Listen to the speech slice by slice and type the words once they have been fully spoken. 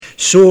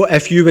So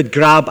if you would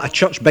grab a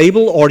church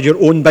Bible or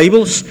your own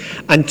Bibles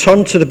and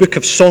turn to the book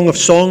of Song of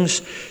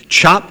Songs,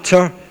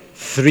 chapter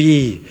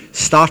 3,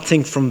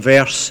 starting from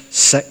verse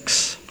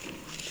 6.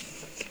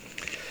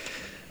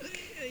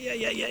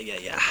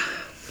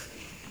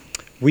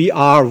 We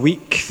are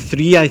week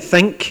 3, I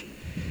think,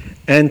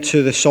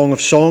 into the Song of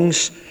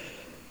Songs.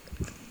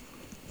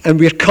 And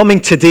we're coming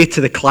today to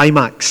the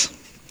climax.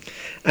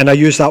 And I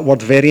use that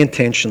word very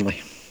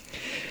intentionally.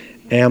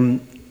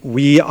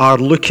 We are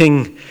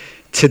looking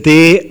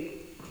today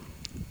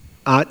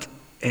at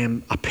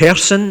a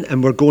person,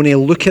 and we're going to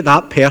look at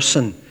that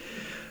person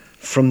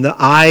from the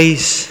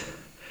eyes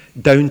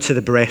down to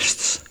the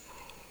breasts.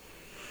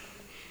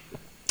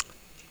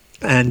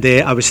 And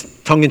I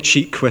was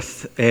tongue-in-cheek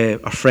with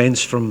our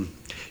friends from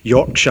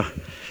Yorkshire,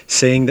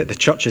 saying that the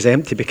church is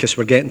empty because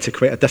we're getting to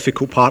quite a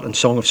difficult part in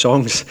Song of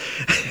Songs.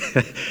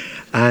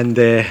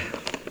 But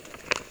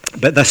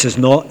this is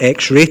not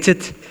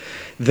X-rated.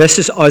 This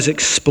is us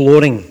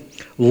exploring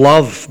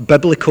love,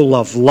 biblical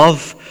love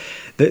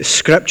that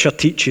Scripture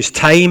teaches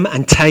time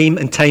and time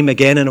and time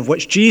again, and of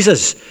which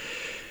Jesus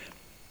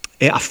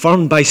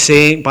affirmed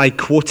by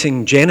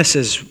quoting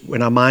Genesis,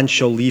 when a man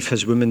shall leave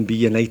his woman, be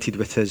united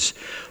with his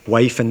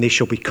wife, and they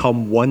shall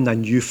become one, a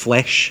new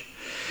flesh.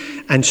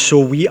 And so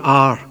we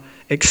are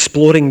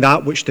exploring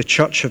that which the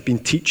church have been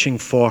teaching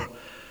for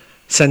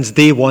since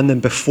day one,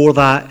 and before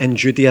that in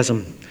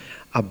Judaism,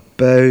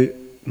 about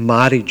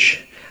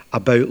marriage,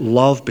 about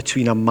love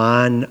between a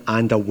man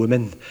and a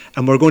woman.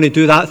 And we're going to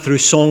do that through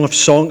Song of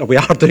Songs. We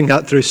are doing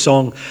that through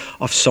Song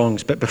of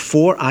Songs. But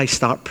before I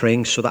start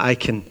praying, so that I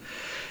can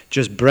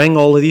just bring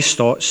all of these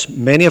thoughts,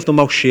 many of them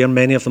I'll share,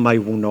 many of them I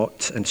will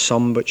not, and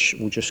some which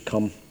will just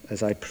come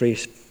as I pray.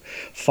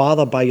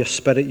 Father, by your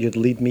Spirit you'd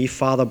lead me.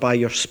 Father, by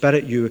your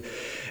Spirit you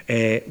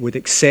would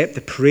accept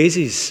the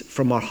praises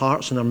from our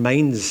hearts and our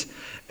minds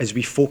as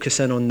we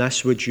focus in on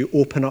this. Would you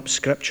open up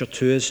Scripture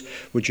to us?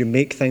 Would you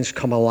make things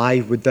come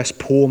alive? Would this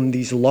poem,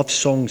 these love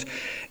songs,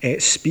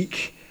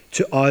 speak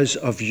to us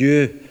of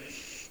you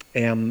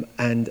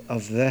and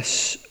of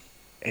this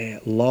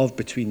love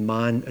between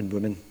man and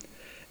woman?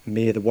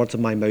 May the words of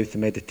my mouth, the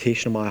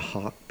meditation of my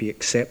heart be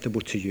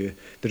acceptable to you.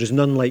 There is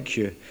none like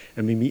you,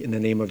 and we meet in the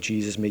name of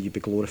Jesus. May you be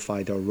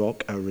glorified, our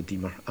rock, our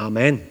Redeemer.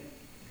 Amen.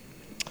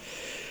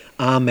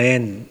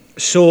 Amen.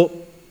 So,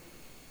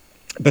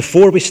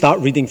 before we start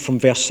reading from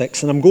verse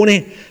 6, and I'm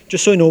going to,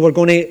 just so you know, we're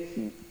going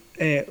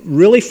to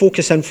really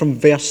focus in from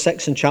verse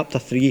 6 in chapter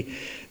 3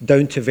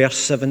 down to verse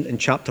 7 in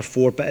chapter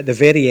 4, but at the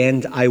very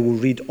end I will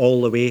read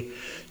all the way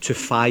to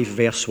 5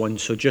 verse 1.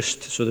 So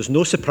just so there's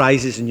no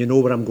surprises and you know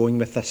where I'm going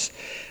with this,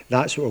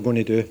 that's what we're going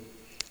to do.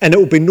 And it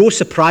will be no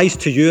surprise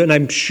to you, and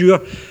I'm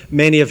sure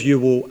many of you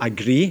will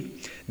agree,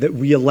 that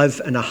we live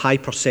in a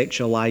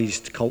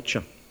hypersexualized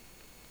culture.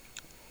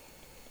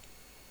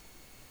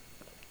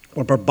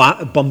 We're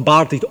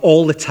bombarded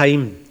all the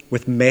time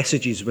with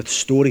messages, with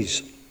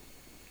stories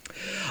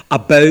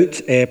about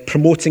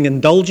promoting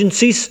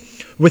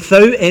indulgences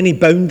without any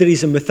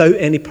boundaries and without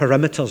any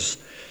perimeters.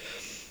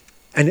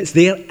 And it's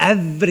there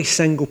every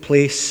single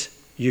place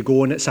you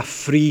go, and it's a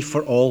free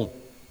for all.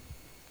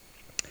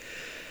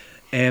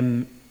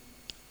 I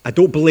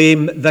don't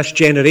blame this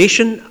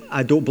generation.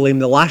 I don't blame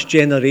the last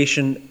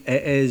generation.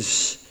 It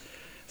is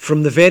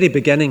from the very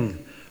beginning,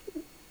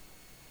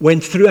 when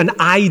through an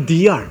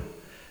idea,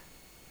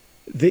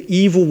 the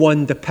evil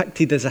one,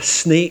 depicted as a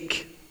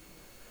snake,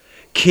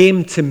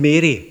 came to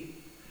Mary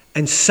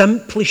and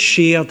simply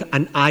shared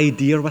an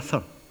idea with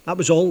her. That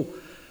was all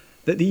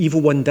that the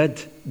evil one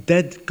did.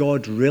 Did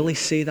God really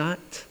say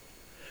that?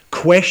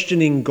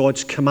 Questioning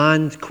God's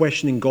command,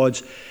 questioning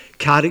God's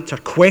character,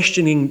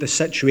 questioning the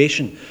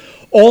situation.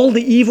 All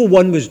the evil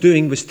one was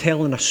doing was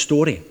telling a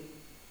story.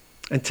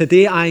 And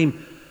today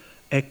I'm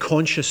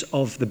conscious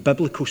of the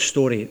biblical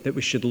story that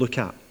we should look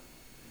at.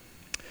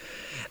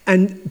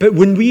 But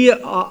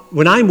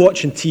when I'm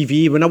watching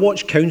TV, when I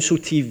watch council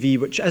TV,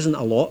 which isn't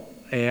a lot,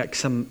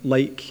 because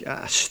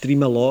I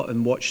stream a lot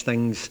and watch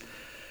things,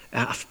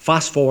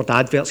 fast forward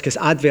adverts, because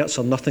adverts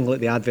are nothing like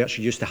the adverts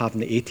you used to have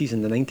in the 80s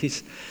and the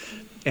 90s.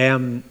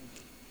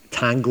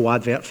 Tango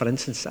advert, for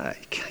instance.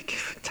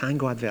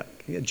 Tango advert,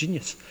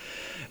 genius.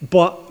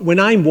 But when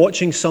I'm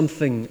watching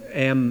something,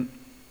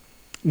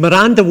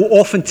 Miranda will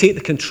often take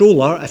the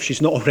controller, if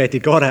she's not already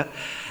got it,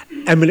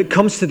 and when it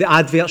comes to the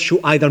advert,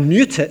 she'll either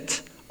mute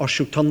it or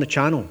she'll turn the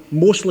channel.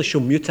 Mostly she'll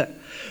mute it,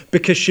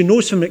 because she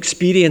knows from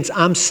experience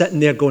I'm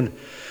sitting there going,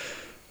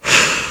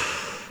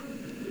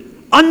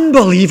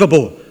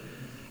 unbelievable.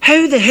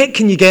 How the heck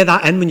can you get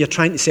that in when you're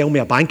trying to sell me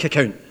a bank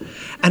account?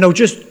 And I'll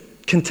just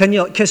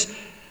continue, because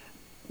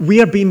we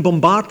are being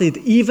bombarded,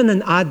 even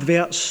in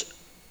adverts,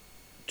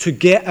 to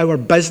get our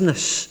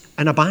business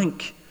in a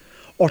bank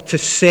or to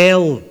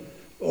sell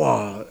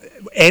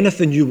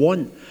anything you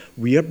want.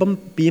 We are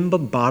being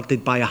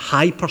bombarded by a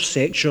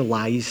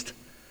hypersexualized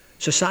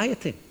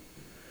society.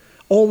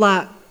 All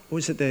that,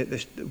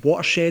 the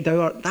watershed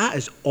hour, that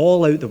is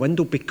all out the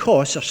window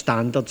because our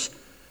standards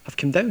have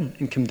come down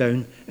and come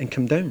down and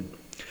come down.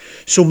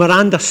 So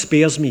Miranda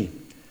spares me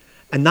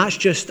And that's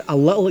just a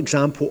little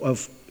example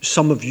of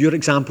some of your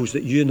examples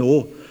that you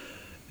know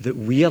that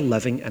we are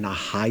living in a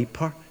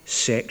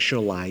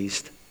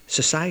hyper-sexualized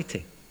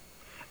society.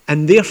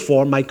 And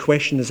therefore, my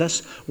question is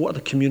this: what are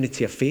the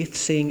community of faith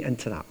saying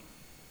into that?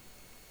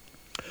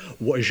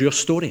 What is your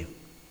story?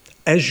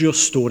 Is your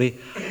story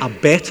a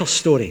better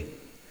story?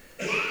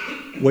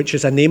 Which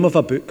is a name of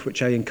a book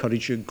which I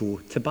encourage you to go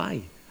to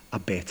buy. A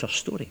Better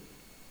Story.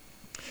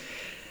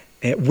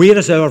 Where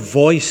is our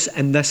voice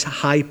in this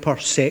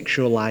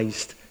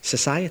hyper-sexualized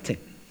society?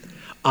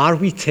 Are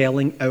we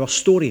telling our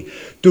story?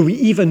 Do we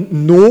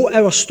even know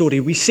our story?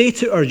 We say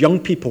to our young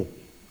people,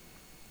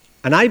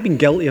 and I've been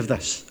guilty of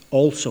this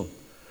also,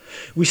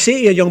 we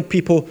say to our young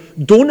people,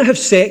 don't have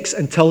sex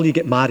until you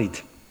get married.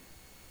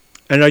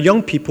 And our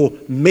young people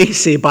may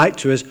say back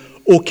to us,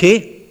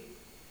 okay.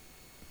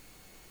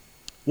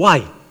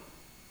 Why?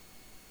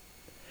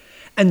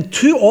 And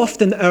too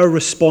often our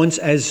response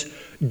is,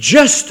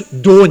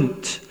 just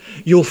don't.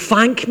 You'll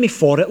thank me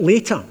for it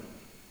later.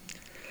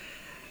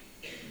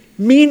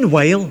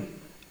 Meanwhile,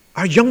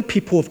 our young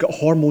people have got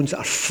hormones that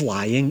are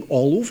flying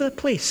all over the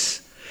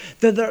place.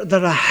 They're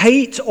a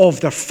height of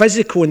their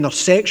physical and their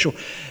sexual.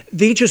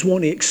 They just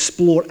want to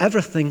explore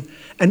everything.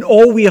 And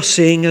all we are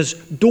saying is,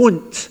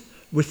 don't,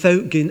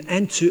 without going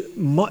into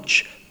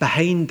much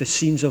behind the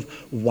scenes of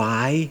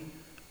why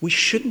we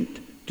shouldn't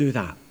do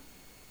that.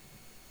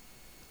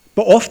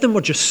 But often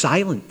we're just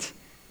silent.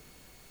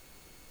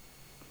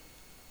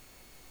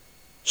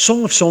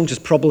 Song of Songs is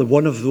probably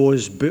one of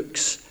those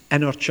books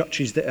in our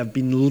churches that have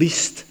been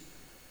least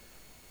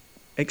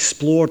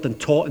explored and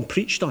taught and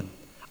preached on.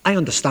 I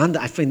understand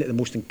it. I find it the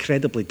most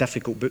incredibly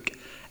difficult book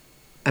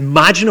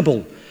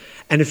imaginable.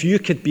 And if you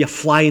could be a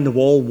fly in the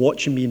wall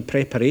watching me in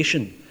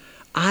preparation,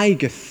 I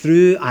go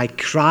through, I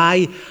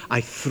cry,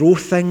 I throw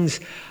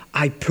things,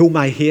 I pull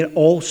my hair,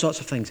 all sorts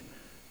of things.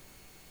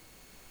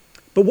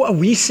 But what are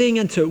we saying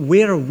into it?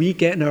 Where are we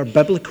getting our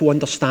biblical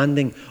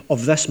understanding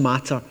of this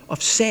matter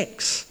of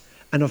sex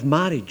and of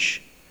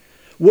marriage?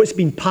 What's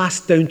been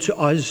passed down to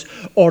us?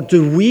 Or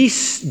do we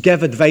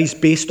give advice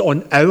based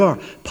on our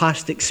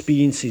past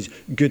experiences,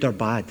 good or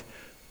bad?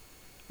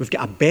 We've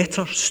got a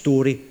better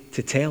story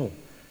to tell.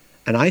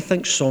 And I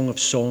think Song of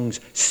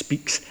Songs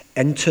speaks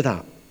into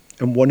that.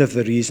 And one of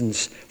the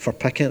reasons for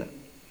picking it.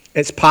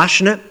 It's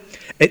passionate.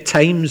 At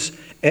times,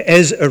 it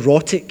is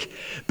erotic.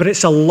 But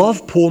it's a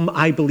love poem,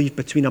 I believe,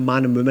 between a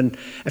man and woman.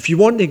 If you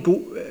want to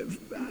go,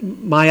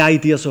 my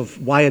ideas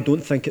of why I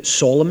don't think it's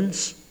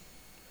Solomon's,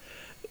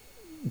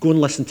 go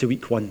and listen to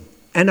week 1.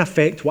 In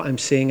effect, what I'm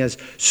saying is,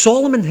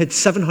 Solomon had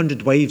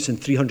 700 wives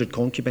and 300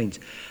 concubines.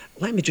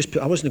 Let me just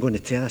put, I wasn't going to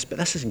tell this, but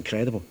this is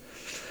incredible.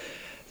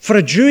 For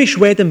a Jewish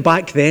wedding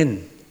back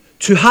then,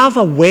 to have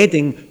a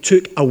wedding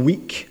took a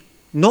week.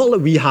 Not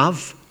like we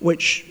have,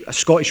 which a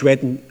Scottish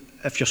wedding,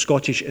 if you're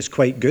Scottish, is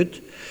quite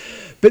good.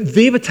 But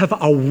they would have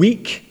a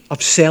week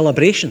of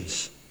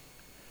celebrations.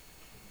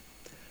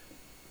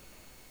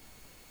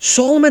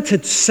 Solomon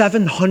had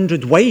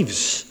 700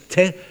 wives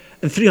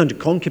and 300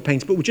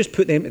 concubines, but we'll just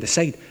put them to the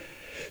side.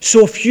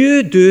 So if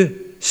you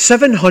do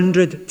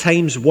 700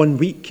 times 1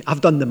 week,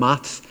 I've done the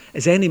maths.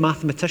 Is any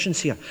mathematicians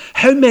here?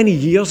 How many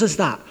years is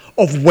that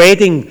of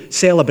wedding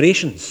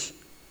celebrations?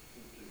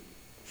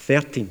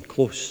 13,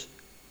 close.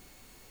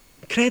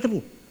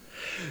 Incredible.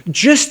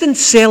 Just in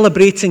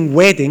celebrating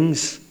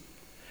weddings,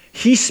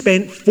 he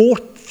spent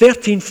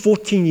 13,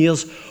 14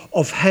 years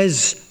of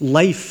his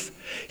life.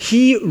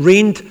 He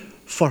reigned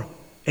for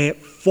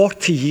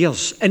 40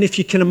 years. And if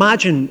you can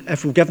imagine,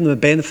 if we've given him the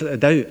benefit of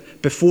the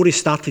doubt, before he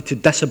started to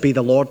disobey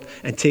the Lord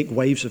and take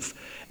wives of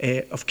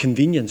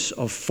convenience,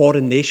 of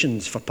foreign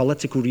nations for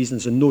political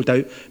reasons, and no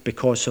doubt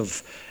because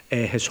of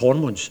his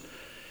hormones.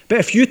 But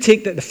if you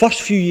take that the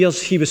first few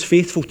years he was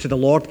faithful to the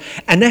Lord,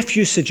 and if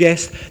you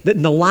suggest that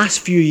in the last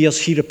few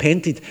years he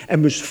repented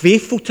and was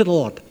faithful to the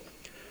Lord,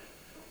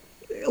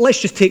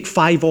 let's just take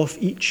 5 off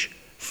each.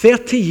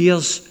 30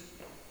 years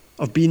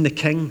of being the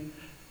king,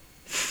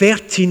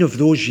 13 of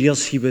those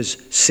years he was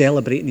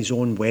celebrating his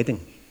own wedding.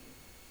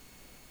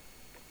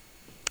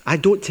 I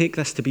don't take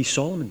this to be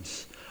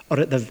Solomon's. Or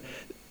at the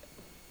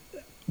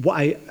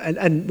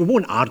and we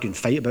won't argue and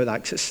fight about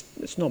that because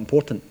it's not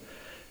important.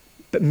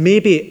 But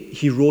maybe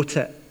he wrote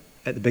it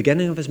at the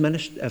beginning of his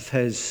ministry, of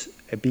his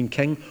being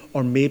king,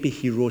 or maybe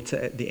he wrote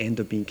it at the end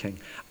of being king.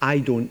 I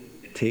don't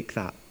take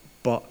that,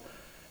 but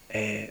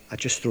I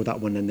just throw that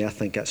one in there. I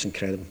think it's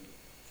incredible.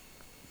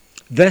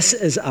 This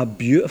is a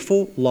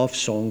beautiful love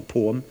song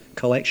poem,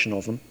 collection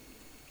of them,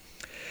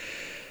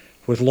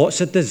 with lots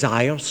of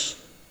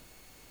desires,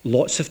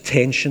 lots of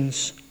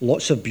tensions,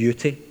 lots of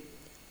beauty.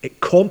 It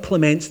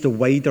complements the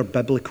wider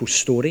biblical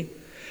story,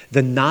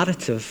 the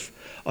narrative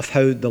of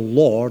how the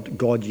Lord,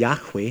 God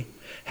Yahweh,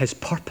 has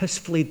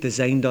purposefully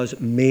designed us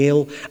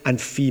male and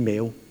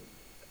female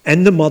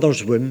in the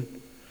mother's womb,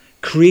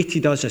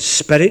 created us as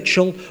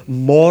spiritual,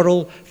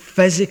 moral,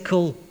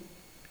 physical,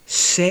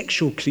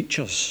 sexual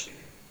creatures.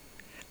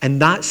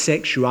 And that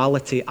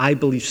sexuality, I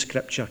believe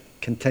Scripture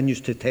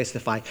continues to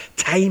testify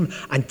time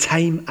and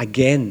time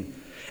again,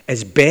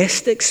 is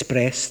best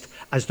expressed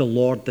as the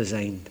Lord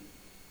designed,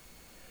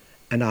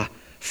 in a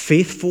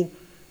faithful,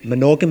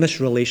 monogamous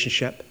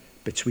relationship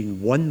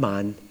between one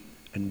man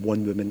and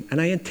one woman. And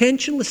I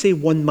intentionally say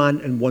one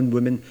man and one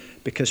woman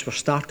because we're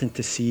starting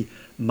to see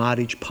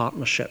marriage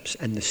partnerships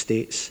in the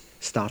States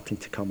starting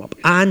to come up.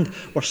 And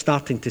we're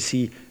starting to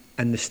see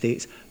in the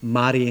States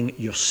marrying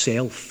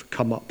yourself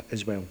come up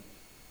as well.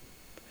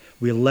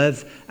 We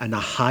live in a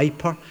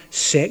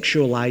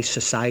hyper-sexualized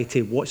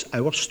society. What's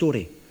our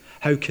story?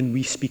 How can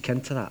we speak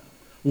into that?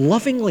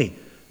 Lovingly,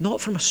 not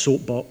from a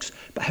soapbox,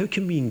 but how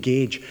can we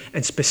engage?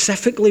 And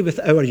specifically with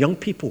our young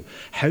people,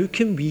 how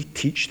can we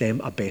teach them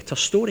a better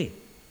story?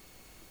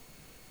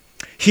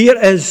 Here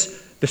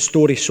is the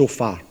story so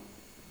far.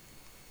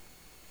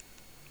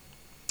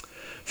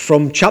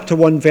 From chapter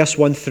 1, verse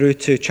 1 through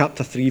to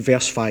chapter 3,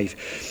 verse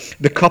 5.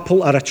 The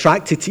couple are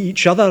attracted to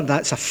each other.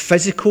 That's a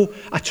physical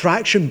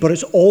attraction, but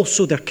it's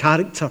also their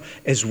character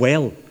as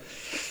well.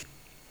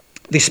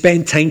 They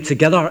spend time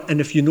together, and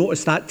if you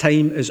notice, that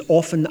time is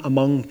often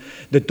among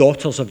the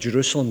daughters of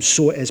Jerusalem,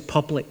 so it is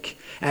public.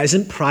 It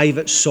isn't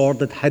private,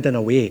 sordid, hidden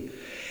away.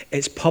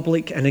 It's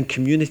public and in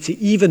community,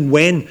 even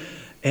when,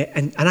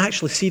 and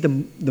actually see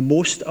the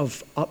most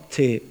of up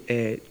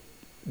to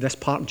this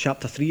part in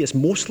chapter 3 is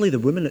mostly the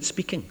woman that's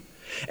speaking.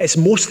 It's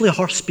mostly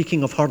her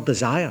speaking of her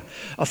desire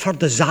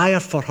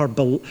for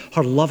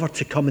her lover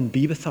to come and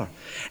be with her.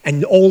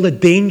 And all the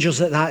dangers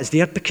that is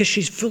there because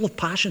she's full of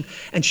passion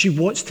and she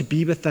wants to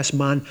be with this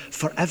man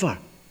forever.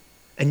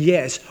 And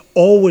yet it's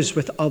always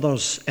with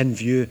others in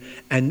view,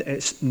 and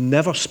it's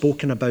never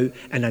spoken about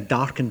in a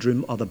darkened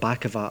room or the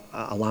back of a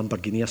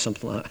Lamborghini or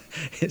something like that.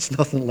 It's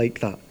nothing like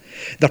that.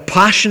 They're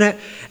passionate,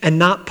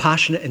 and that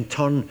passionate in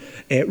turn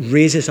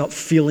raises up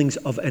feelings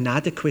of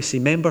inadequacy.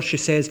 Remember, she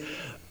says,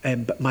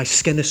 but my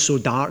skin is so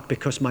dark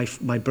because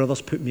my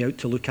brothers put me out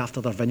to look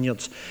after their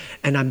vineyards,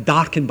 and I'm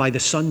darkened by the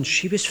sun.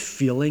 She was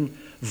feeling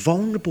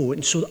vulnerable,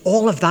 and so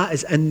all of that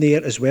is in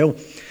there as well.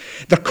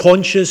 They're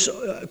conscious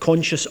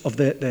of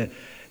the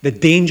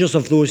dangers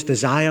of those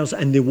desires,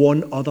 and they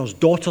warn others.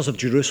 Daughters of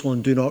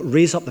Jerusalem, do not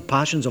raise up the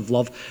passions of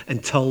love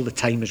until the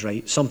time is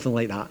right. Something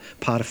like that,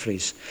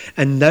 paraphrase.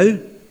 And now,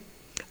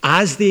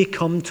 as they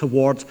come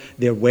towards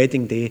their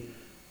wedding day,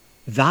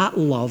 that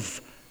love,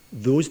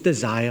 those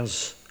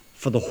desires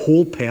for the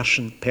whole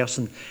person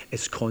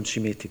is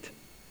consummated.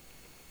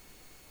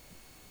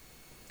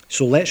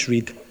 So let's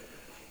read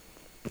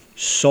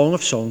Song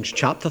of Songs,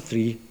 chapter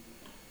 3,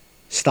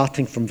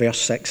 starting from verse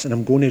 6, and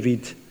I'm going to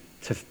read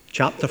to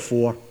chapter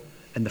 4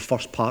 and the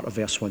first part of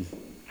verse 1.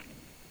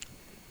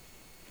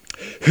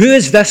 Who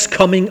is this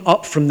coming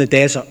up from the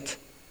desert,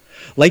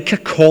 like a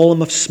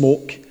column of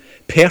smoke,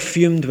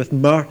 perfumed with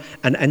myrrh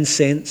and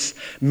incense,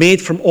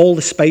 made from all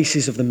the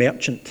spices of the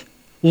merchant?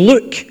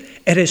 Look,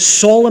 it is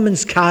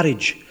Solomon's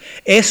carriage,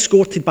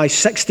 escorted by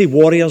 60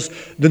 warriors,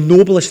 the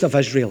noblest of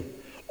Israel,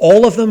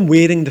 all of them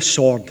wearing the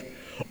sword,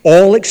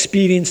 all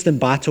experienced in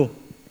battle,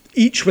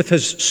 each with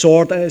his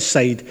sword at his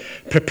side,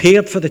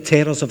 prepared for the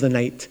terrors of the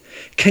night.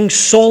 King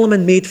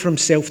Solomon made for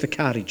himself the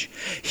carriage.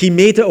 He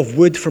made it of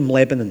wood from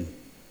Lebanon.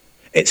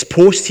 Its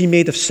post he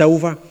made of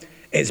silver,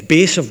 its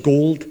base of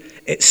gold.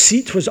 Its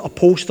seat was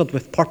upholstered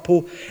with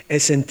purple,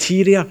 its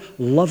interior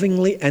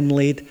lovingly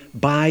inlaid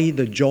by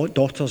the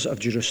daughters of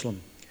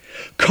Jerusalem.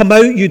 Come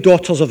out, you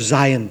daughters of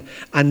Zion,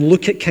 and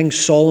look at King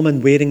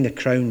Solomon wearing the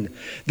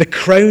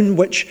crown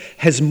which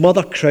his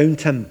mother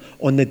crowned him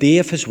on the day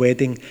of his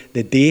wedding,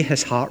 the day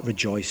his heart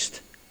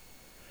rejoiced.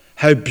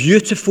 How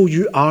beautiful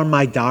you are,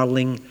 my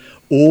darling.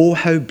 Oh,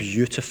 how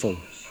beautiful.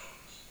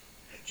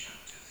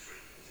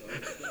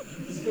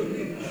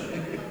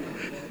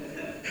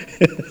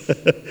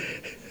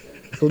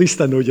 At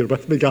least I know you're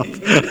with me, Gap.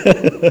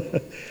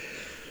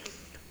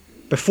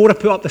 Before I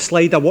put up the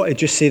slide, I want to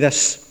just say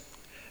this.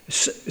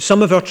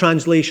 Some of our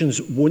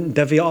translations won't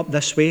divvy it up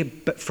this way,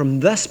 but from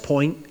this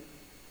point,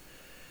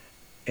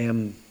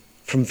 from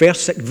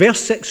verse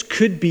 6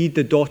 could be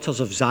the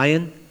daughters of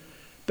Zion,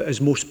 but is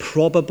most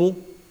probable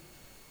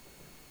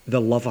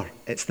the lover.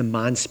 It's the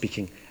man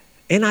speaking.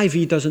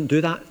 NIV doesn't do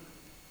that,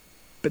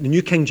 but the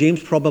New King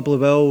James probably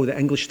will, the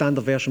English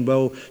Standard Version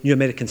will, New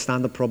American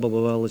Standard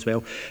probably will as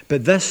well.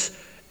 But this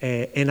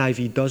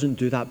NIV doesn't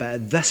do that, but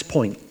at this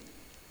point,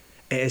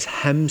 it is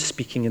him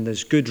speaking, and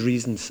there's good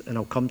reasons, and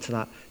I'll come to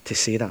that, to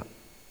say that.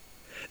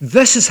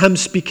 This is him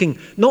speaking,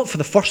 not for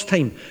the first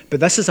time, but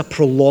this is a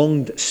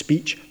prolonged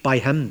speech by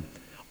him.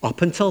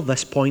 Up until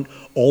this point,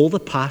 all the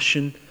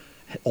passion,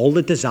 all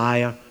the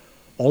desire,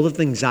 all of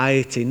the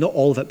anxiety, not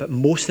all of it, but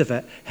most of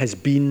it has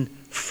been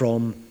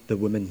from the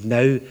woman.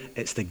 Now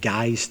it's the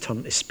guy's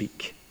turn to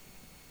speak.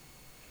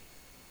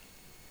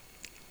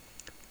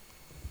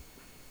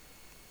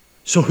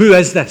 So who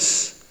is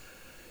this?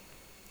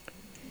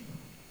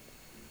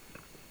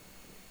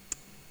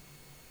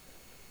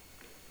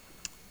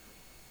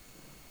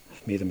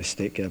 I've made a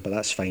mistake here, but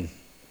that's fine.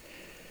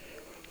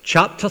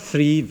 Chapter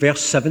 3,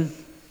 verse 7.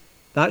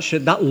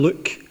 That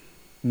Luke,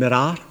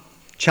 Mirar.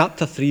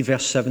 Chapter 3,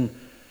 verse 7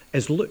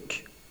 is Luke.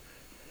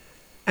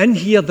 In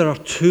here there are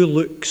two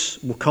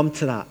Lukes. We'll come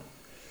to that.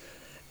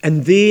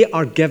 And they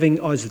are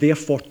giving us,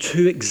 therefore,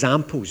 two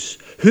examples.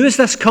 Who is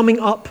this coming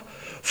up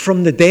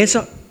from the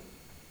desert?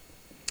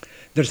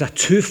 There's a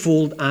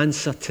twofold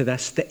answer to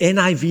this. The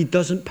NIV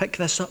doesn't pick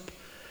this up,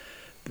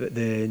 but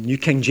the New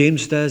King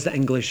James does, the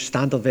English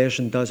Standard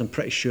Version does, I'm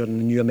pretty sure, and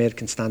the New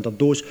American Standard,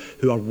 those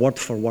who are word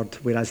for word,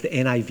 whereas the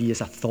NIV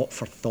is a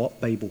thought-for-thought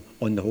Bible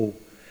on the whole.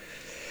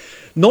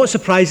 Not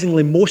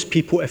surprisingly, most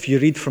people, if you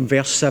read from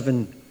verse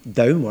 7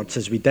 downwards,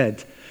 as we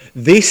did,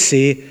 they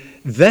say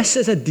this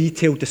is a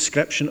detailed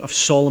description of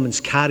Solomon's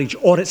carriage,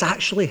 or it's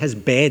actually his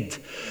bed.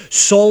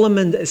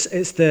 Solomon,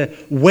 it's the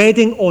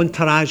wedding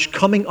entourage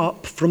coming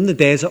up from the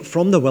desert,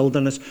 from the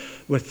wilderness,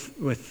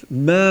 with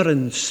myrrh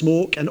and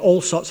smoke and all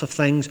sorts of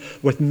things,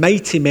 with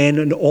mighty men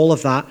and all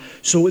of that.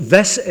 So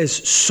this is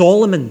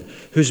Solomon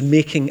who's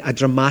making a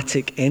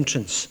dramatic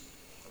entrance.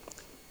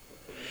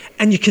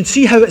 And you can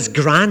see how it's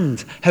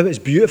grand, how it's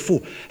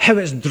beautiful, how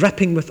it's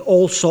dripping with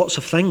all sorts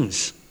of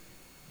things.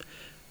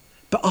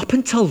 But up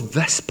until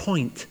this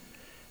point,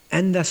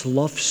 in this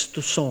love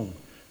song,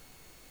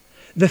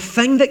 the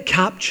thing that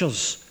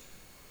captures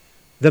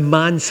the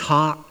man's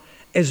heart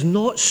is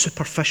not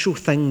superficial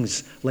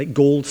things like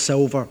gold,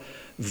 silver,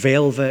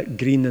 velvet,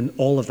 green, and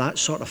all of that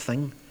sort of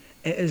thing.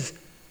 It is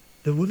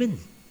the woman.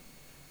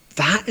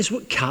 That is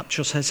what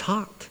captures his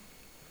heart.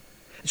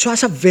 So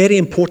that's a very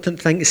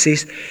important thing to say.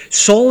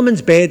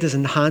 Solomon's bed is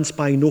enhanced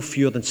by no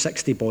fewer than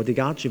 60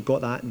 bodyguards. You've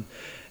got that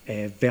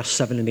in verse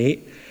 7 and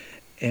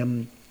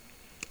 8.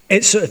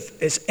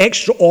 It's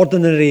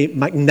extraordinary,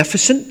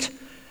 magnificent,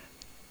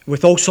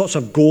 with all sorts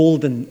of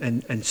gold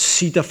and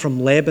cedar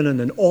from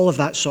Lebanon and all of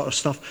that sort of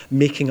stuff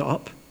making it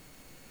up.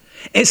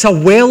 It's a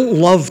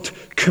well-loved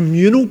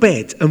communal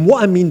bed. And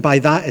what I mean by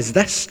that is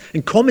this,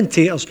 and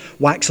commentators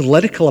wax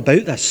lyrical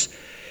about this.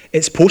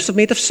 Its posts are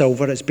made of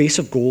silver, its base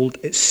of gold,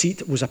 its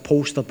seat was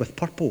upholstered with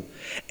purple.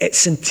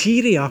 Its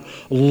interior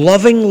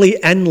lovingly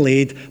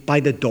inlaid by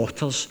the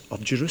daughters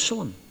of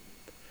Jerusalem.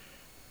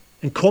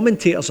 And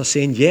commentators are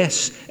saying,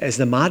 yes, it is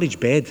the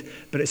marriage bed,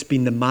 but it's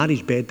been the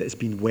marriage bed that has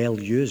been well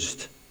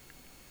used.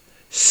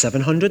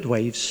 700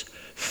 wives,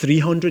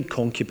 300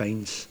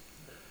 concubines.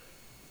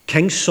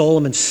 King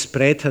Solomon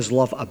spread his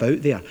love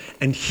about there.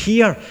 And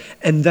here,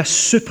 in this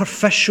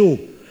superficial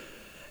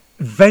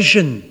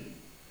vision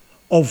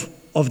of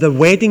the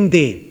wedding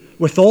day,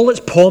 with all its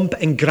pomp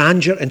and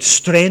grandeur and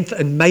strength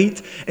and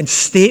might and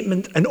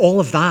statement and all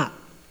of that,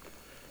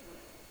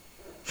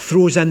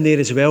 throws in there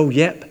as well,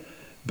 yep,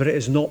 but it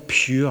is not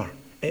pure,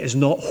 it is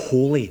not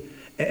holy,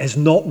 it is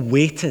not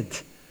weighted,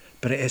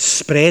 but it has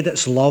spread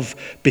its love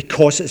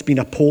because it's been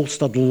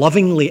upholstered,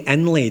 lovingly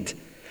inlaid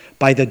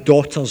by the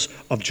daughters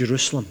of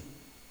Jerusalem.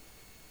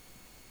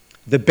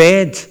 The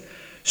bed,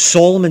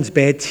 Solomon's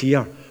bed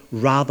here,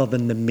 rather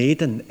than the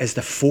maiden, is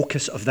the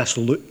focus of this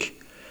look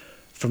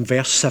from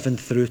verse 7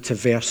 through to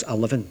verse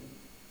 11.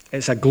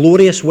 It's a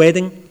glorious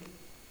wedding,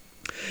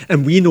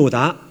 and we know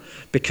that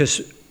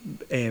because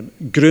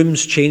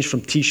grooms change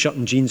from t-shirt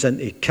and jeans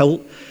into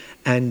kilt,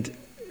 and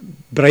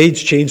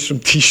brides change from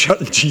t-shirt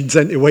and jeans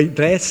into white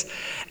dress.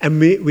 And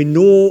we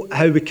know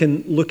how we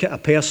can look at a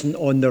person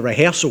on the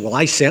rehearsal. Well,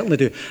 I certainly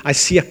do. I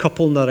see a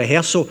couple in the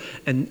rehearsal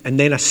and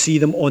then I see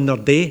them on their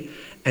day,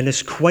 and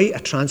it's quite a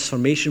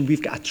transformation.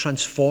 We've got a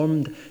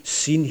transformed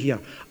scene here,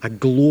 a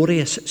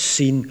glorious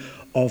scene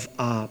of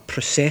a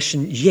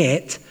procession,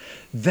 yet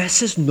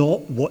this is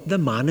not what the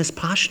man is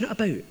passionate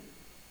about.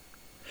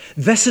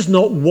 This is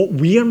not what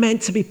we are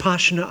meant to be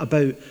passionate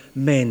about,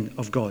 men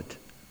of God.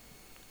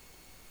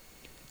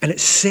 And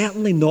it's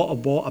certainly not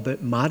what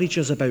about marriage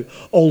is about.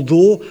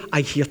 Although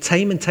I hear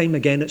time and time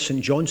again at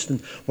St.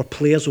 Johnston where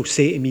players will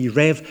say to me,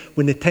 Rev,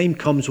 when the time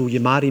comes, will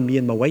you marry me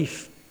and my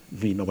wife?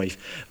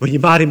 Will you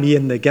marry me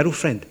and the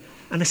girlfriend?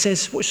 And I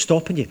says, what's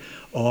stopping you?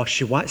 Oh,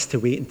 she wants to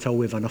wait until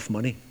we have enough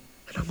money.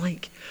 And I'm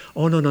like,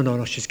 oh,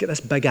 no. She's got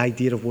this big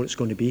idea of what it's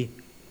going to be.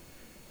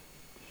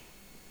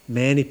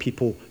 Many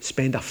people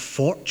spend a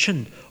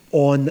fortune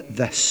on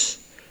this.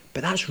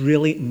 But that's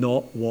really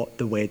not what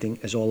the wedding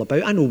is all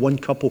about. I know one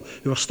couple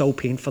who are still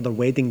paying for their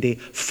wedding day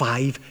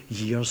 5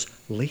 years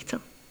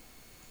later.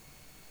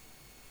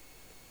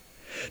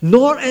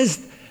 Nor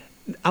is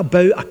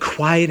about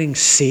acquiring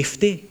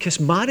safety, because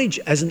marriage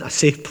isn't a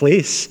safe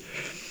place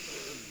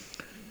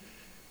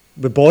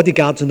with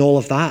bodyguards and all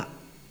of that.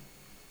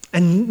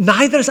 And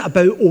neither is it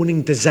about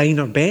owning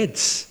designer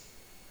beds.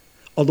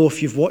 Although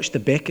if you've watched the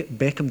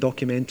Beckham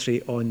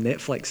documentary on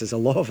Netflix, there's a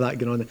lot of that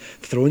going on,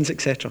 Thrones,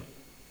 etc.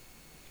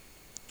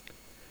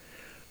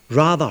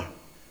 Rather,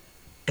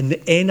 and the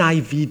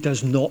NIV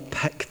does not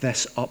pick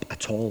this up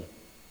at all.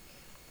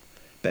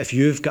 But if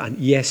you've got an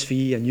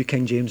ESV, a New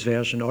King James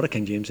Version, or a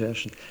King James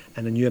Version,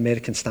 and a New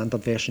American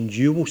Standard Version,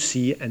 you will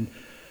see in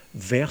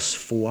verse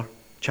 4,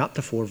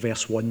 chapter 4,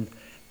 verse 1,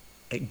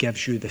 it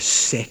gives you the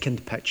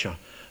second picture.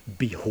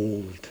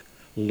 Behold,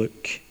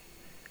 look.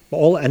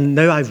 And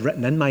now I've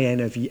written in my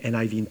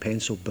NIV in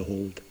pencil,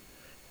 behold.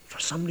 For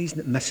some reason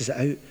it misses it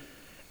out,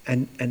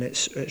 and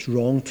it's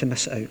wrong to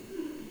miss it out.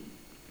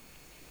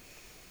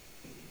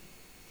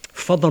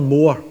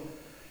 Furthermore,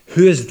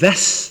 who is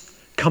this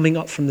coming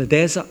up from the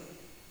desert?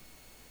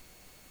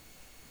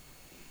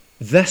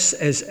 This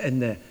is in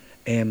the,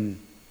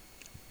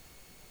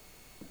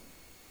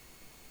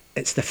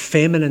 it's the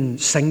feminine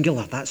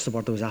singular. That's the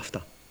word I was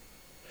after.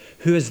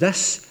 Who is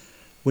this?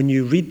 When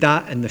you read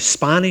that in the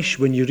Spanish,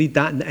 when you read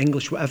that in the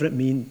English, whatever it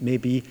may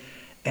be,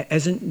 it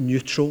isn't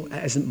neutral,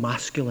 it isn't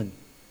masculine,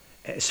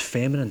 it is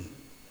feminine.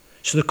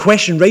 So the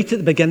question right at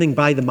the beginning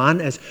by the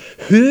man is,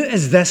 who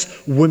is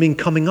this woman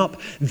coming up?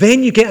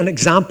 Then you get an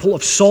example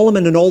of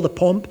Solomon and all the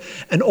pomp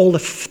and all the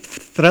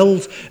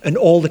thrills and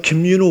all the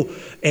communal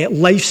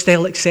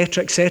lifestyle,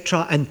 etc.,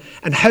 etc., and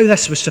how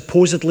this was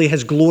supposedly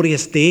his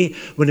glorious day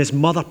when his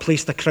mother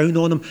placed a crown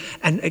on him,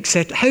 and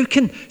etc. How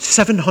can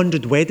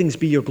 700 weddings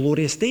be your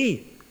glorious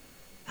day?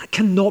 That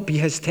cannot be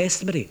his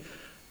testimony,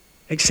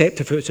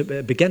 except if it was at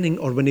the beginning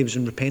or when he was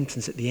in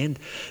repentance at the end.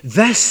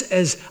 This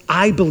is,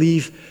 I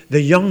believe, the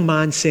young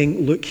man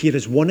saying, look, here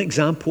is one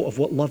example of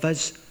what love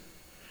is.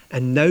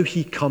 And now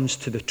he comes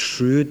to the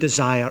true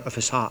desire of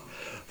his heart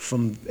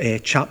from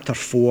chapter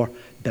 4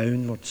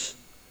 downwards.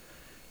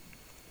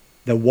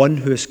 The one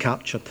who has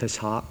captured his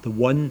heart,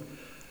 the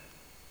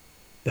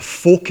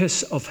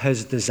focus of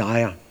his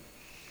desire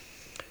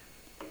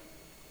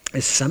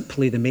is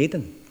simply the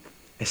maiden,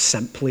 is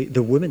simply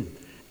the woman.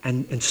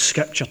 And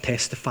Scripture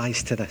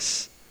testifies to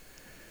this.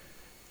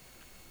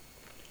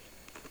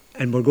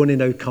 And we're going to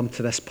now come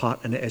to this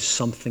part, and it is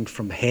something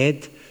from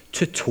head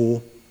to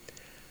toe.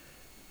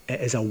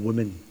 It is a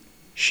woman.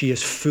 She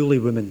is fully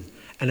woman.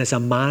 And as a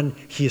man,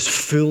 he is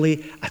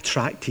fully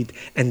attracted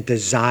and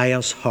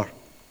desires her.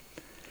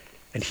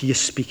 And he is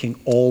speaking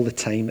all the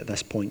time at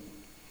this point.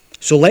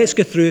 So let's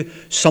go through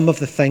some of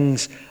the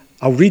things.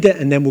 I'll read it,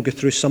 and then we'll go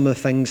through some of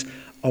the things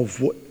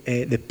of what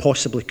they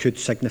possibly could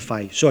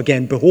signify. So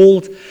again,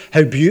 behold,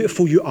 how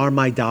beautiful you are,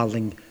 my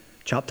darling.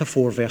 Chapter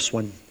 4, verse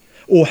 1.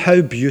 Oh,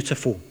 how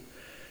beautiful.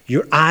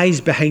 Your eyes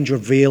behind your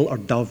veil are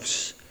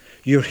doves.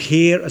 Your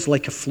hair is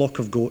like a flock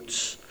of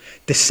goats,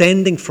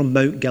 descending from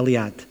Mount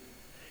Gilead.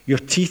 Your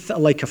teeth are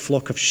like a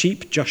flock of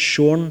sheep just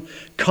shorn,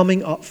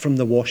 coming up from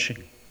the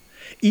washing.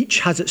 Each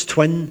has its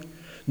twin,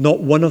 not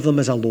one of them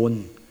is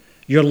alone.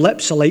 Your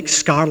lips are like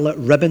scarlet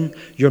ribbon.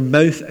 Your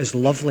mouth is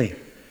lovely.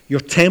 Your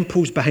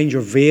temples behind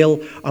your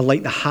veil are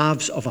like the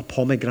halves of a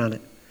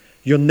pomegranate.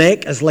 Your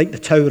neck is like the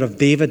Tower of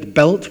David,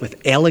 built with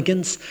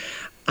elegance,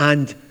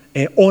 and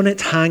on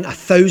it hang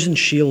 1,000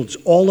 shields,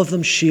 all of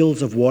them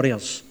shields of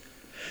warriors.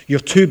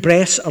 Your two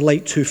breasts are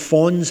like two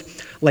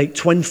fawns, like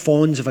twin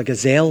fawns of a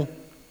gazelle,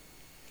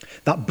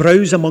 that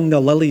browse among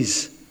the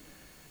lilies.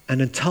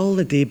 And until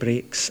the day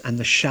breaks and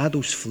the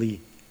shadows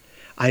flee,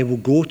 I will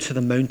go to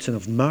the mountain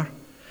of myrrh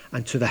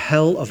and to the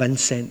hill of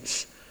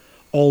incense.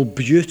 All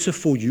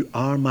beautiful you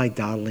are, my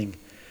darling.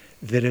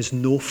 There is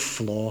no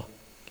flaw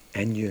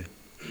in you.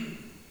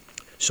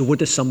 So what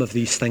do some of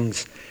these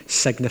things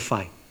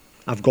signify?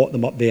 I've got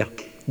them up there.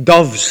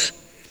 Doves.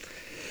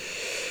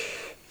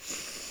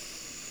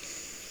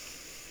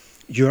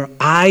 Your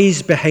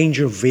eyes behind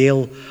your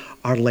veil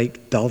are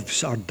like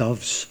doves, are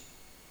doves.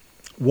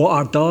 What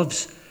are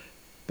doves?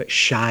 But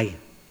shy.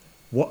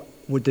 What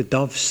would the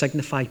doves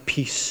signify?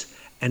 Peace,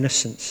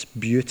 innocence,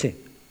 beauty.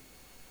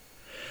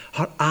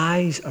 Her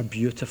eyes are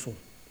beautiful.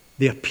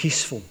 They are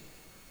peaceful.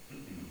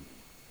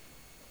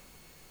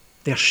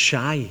 They're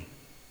shy.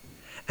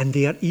 And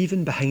they are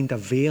even behind a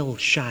veil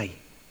shy.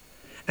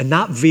 And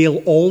that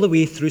veil all the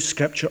way through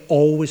Scripture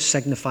always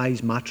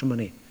signifies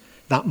matrimony.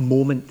 That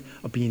moment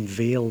of being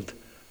veiled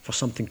for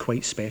something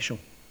quite special.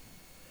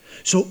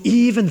 So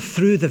even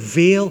through the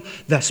veil,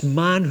 this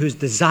man who's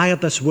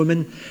desired this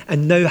woman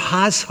and now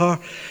has her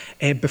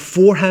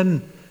before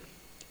him,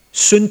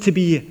 soon to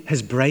be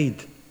his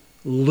bride,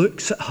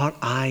 looks at her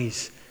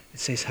eyes and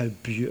says, how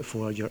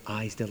beautiful are your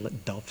eyes, they're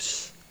like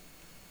doves.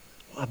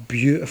 What a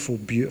beautiful,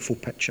 beautiful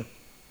picture.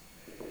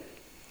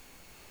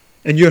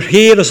 And your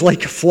hair is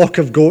like a flock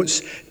of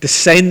goats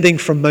descending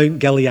from Mount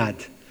Gilead.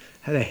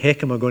 How the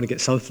heck am I going to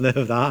get something out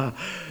of that?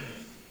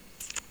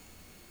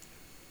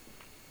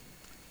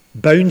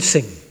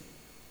 Bouncing,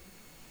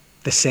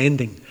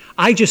 descending.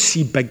 I just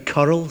see big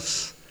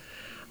curls.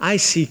 I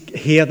see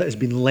hair that has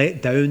been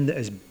let down, that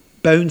is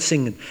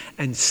bouncing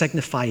and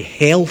signify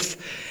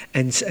health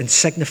and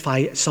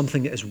signify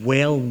something that is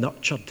well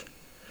nurtured.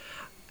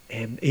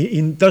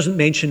 He doesn't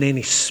mention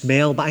any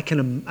smell, but I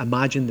can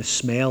imagine the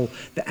smell,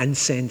 the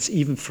incense,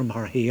 even from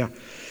her hair.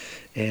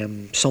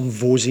 Some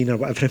Vosine or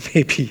whatever it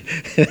may be.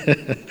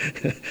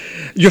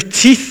 Your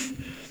teeth.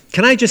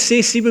 Can I just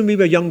say, see when we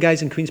were young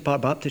guys in Queen's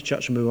Park Baptist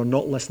Church and we were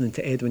not listening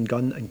to Edwin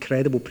Gunn,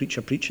 incredible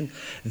preacher preaching,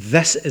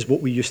 this is what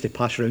we used to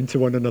pass around to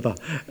one another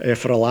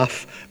for a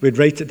laugh. We'd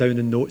write it down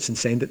in notes and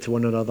send it to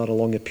one another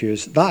along the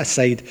pews. That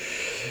aside,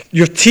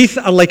 your teeth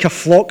are like a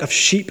flock of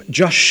sheep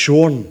just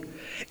shorn,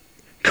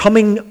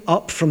 coming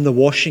up from the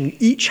washing.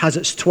 Each has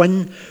its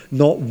twin,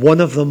 not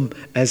one of them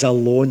is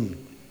alone.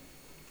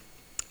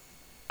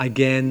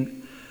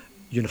 Again,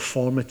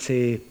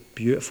 uniformity,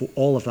 beautiful,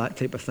 all of that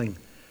type of thing.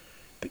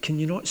 But can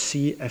you not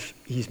see if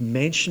he's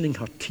mentioning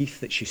her teeth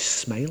that she's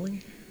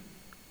smiling?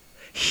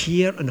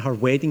 Here on her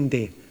wedding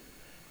day,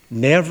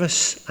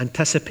 nervous,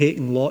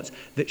 anticipating lots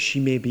that she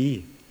may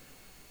be.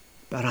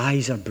 but her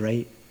eyes are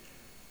bright.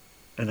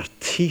 And her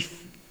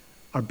teeth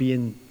are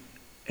being,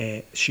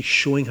 she's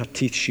showing her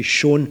teeth. She's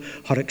showing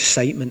her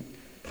excitement.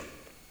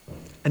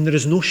 And there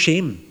is no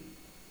shame.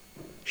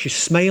 She's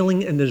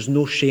smiling and there's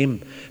no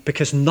shame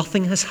because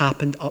nothing has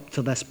happened up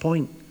to this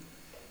point.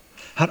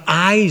 Her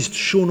eyes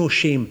show no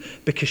shame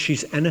because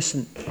she's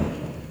innocent.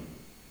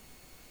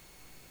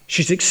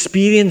 She's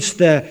experienced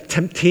the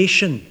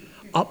temptation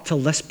up till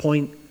this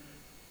point,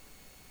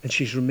 and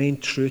she's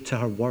remained true to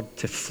her word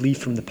to flee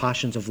from the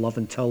passions of love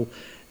until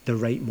the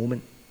right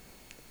moment.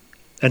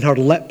 And her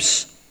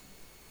lips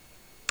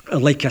are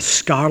like a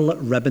scarlet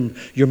ribbon.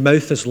 Your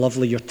mouth is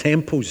lovely. Your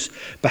temples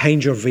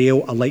behind your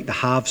veil are like the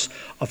halves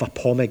of a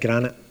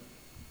pomegranate.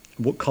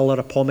 What colour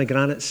are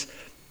pomegranates?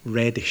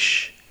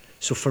 Reddish.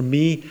 So for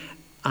me,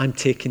 I'm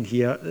taking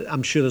here,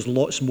 I'm sure there's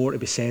lots more to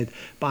be said,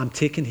 but I'm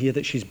taking here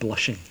that she's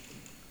blushing.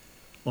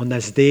 On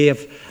this day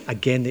of,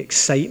 again, the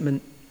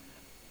excitement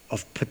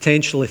of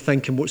potentially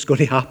thinking what's going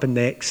to happen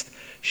next,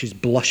 she's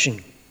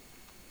blushing.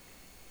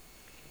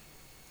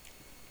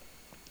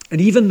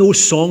 And even though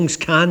songs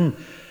can,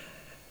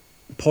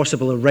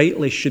 possibly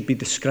rightly, should be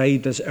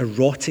described as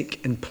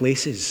erotic in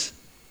places,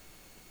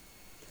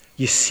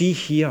 you see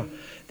here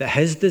that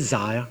his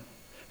desire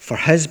for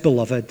his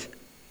beloved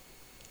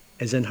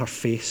is in her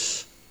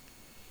face.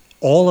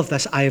 All of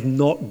this I have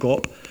not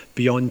got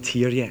beyond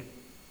here yet.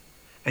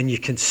 And you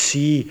can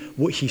see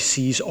what he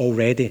sees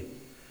already.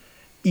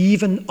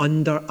 Even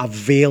under a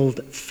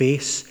veiled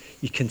face,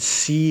 you can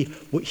see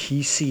what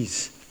he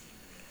sees.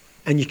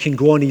 And you can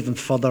go on even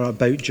further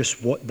about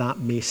just what that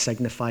may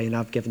signify, and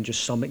I've given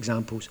just some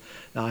examples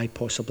that I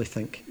possibly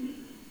think.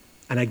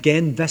 And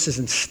again, this is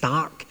in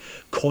stark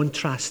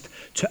contrast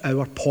to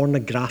our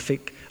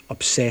pornographic,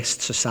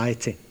 obsessed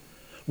society,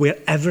 where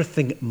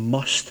everything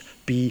must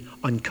be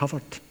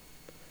uncovered,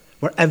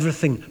 where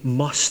everything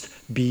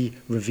must be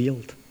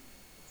revealed.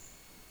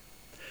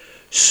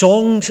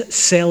 Songs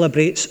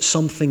celebrates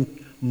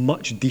something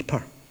much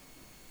deeper.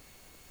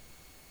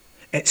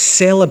 It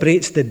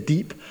celebrates the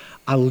deep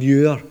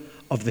allure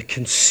of the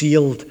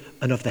concealed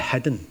and of the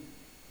hidden.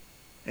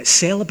 It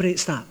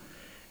celebrates that.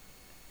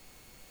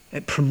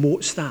 It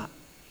promotes that.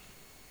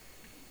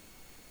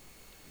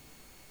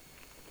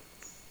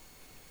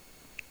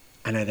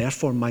 And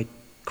therefore my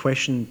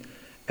question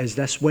is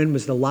this: when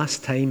was the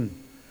last time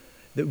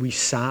that we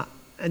sat,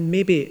 and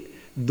maybe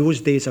those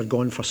days are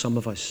gone for some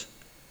of us,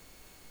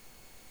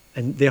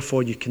 and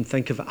therefore you can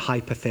think of it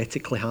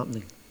hypothetically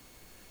happening.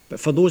 But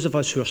for those of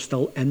us who are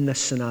still in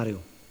this scenario,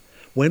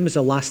 when was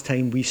the last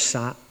time we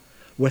sat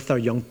with our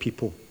young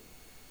people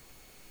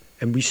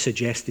and we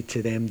suggested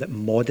to them that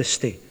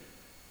modesty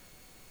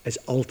is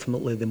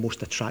ultimately the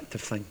most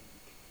attractive thing?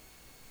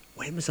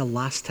 When was the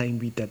last time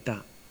we did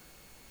that?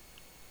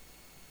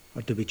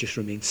 Or do we just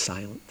remain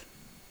silent?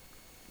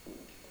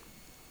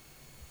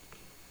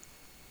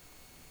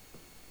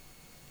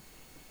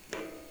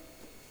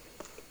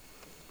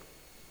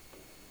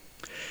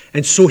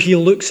 And so he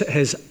looks at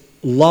his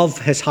love,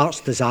 his heart's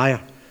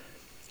desire,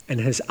 and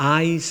his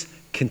eyes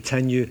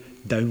continue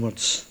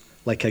downwards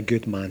like a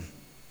good man.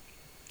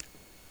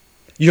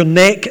 Your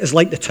neck is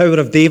like the Tower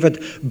of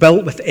David,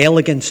 built with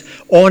elegance.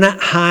 On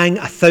it hang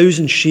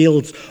 1,000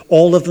 shields,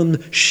 all of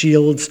them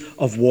shields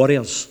of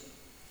warriors.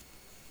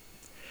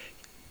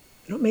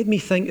 You know what made me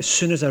think as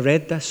soon as I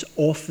read this?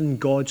 Often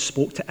God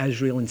spoke to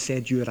Israel and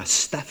said, you are a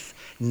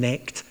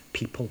stiff-necked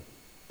people.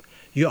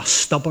 You are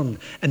stubborn.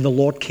 And the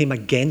Lord came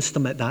against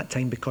them at that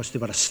time because they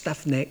were a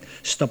stiff-necked,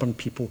 stubborn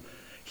people.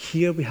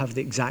 Here we have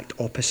the exact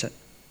opposite.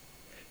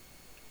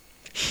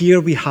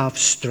 Here we have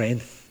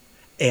strength,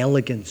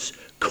 elegance,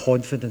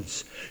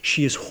 confidence.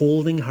 She is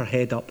holding her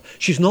head up.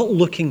 She's not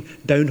looking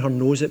down her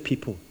nose at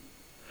people.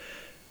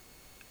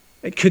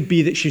 It could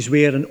be that she's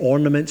wearing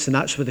ornaments and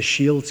that's where the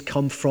shields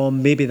come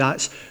from. Maybe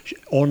that's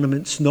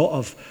ornaments not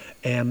of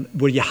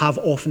where you have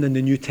often in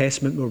the New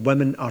Testament where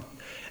women are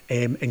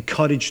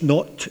encouraged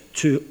not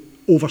to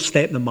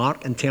overstep the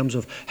mark in terms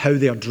of how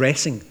they are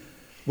dressing,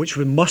 which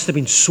must have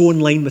been so in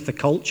line with the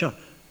culture.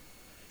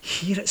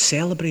 Here it's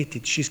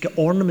celebrated. She's got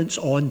ornaments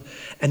on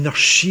and they're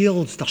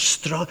shields, they're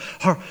strong.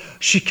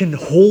 She can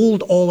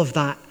hold all of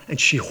that and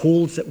she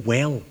holds it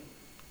well.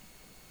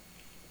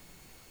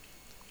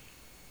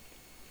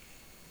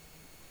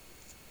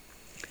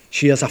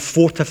 She is a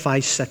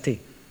fortified city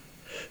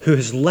who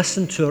has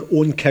listened to her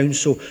own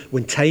counsel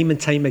when time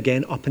and time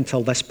again, up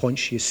until this point,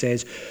 she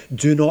says,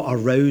 do not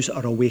arouse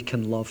or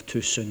awaken love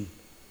too soon.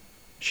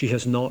 She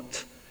has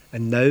not.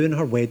 And now in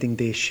her wedding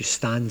day, she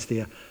stands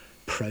there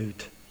proud,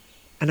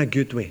 in a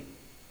good way,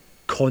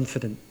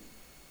 confident,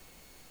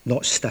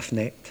 not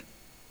stiff-necked.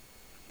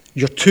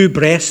 Your two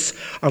breasts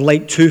are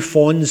like two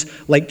fawns,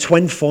 like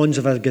twin fawns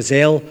of a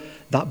gazelle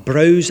that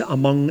browse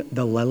among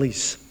the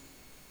lilies.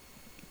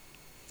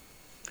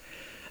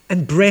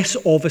 And breasts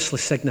obviously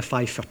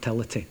signify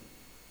fertility.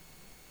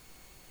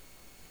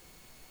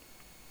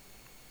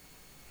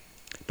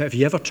 But have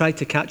you ever tried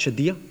to catch a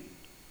deer?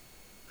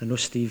 I know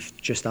Steve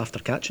just after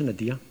catching a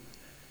deer.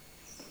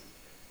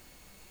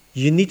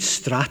 You need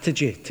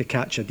strategy to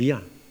catch a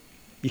deer.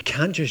 You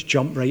can't just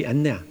jump right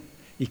in there.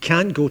 You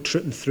can't go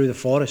trooping through the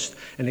forest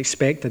and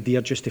expect a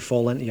deer just to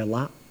fall into your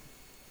lap.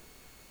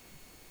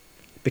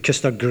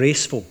 Because they're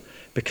graceful,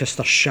 because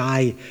they're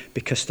shy,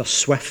 because they're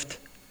swift.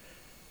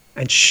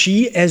 And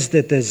she is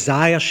the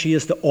desire, she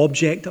is the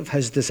object of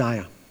his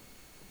desire.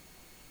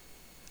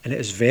 And it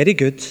is very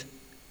good.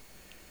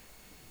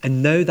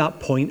 And now that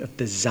point of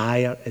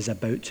desire is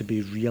about to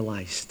be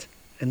realized.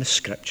 And the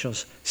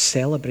scriptures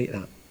celebrate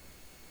that.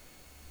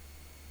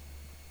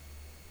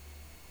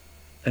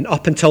 And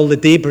up until the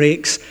day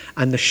breaks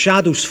and the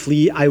shadows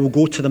flee, I will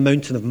go to the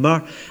mountain of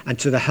myrrh and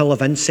to the hill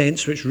of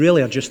incense, which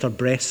really are just her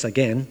breasts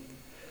again.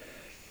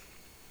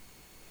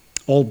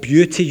 All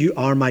beauty, you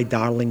are my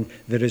darling.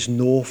 There is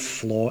no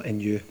flaw in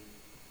you.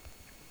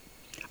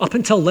 Up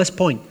until this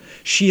point,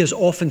 she has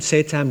often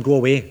said to him, go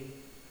away.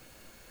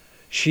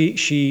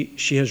 She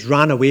has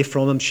ran away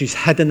from him. She's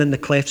hidden in the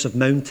clefts of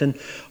mountain.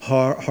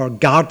 Her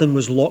garden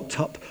was locked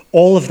up.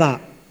 All of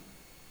that.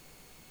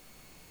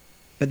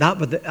 But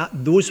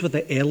those were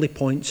the early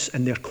points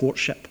in their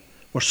courtship,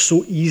 where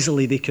so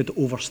easily they could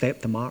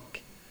overstep the mark.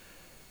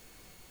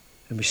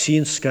 And we see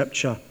in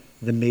Scripture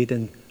the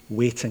maiden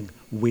waiting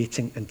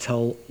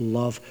until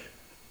love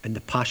and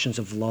the passions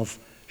of love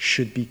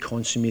should be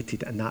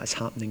consummated, and that is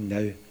happening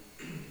now.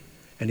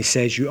 And he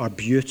says, you are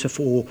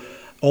beautiful.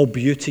 All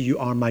beauty, you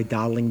are my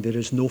darling. There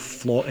is no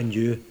flaw in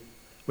you,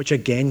 which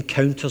again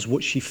counters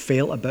what she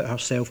felt about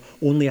herself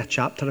only a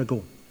chapter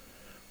ago,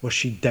 where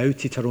she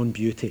doubted her own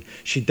beauty,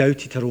 she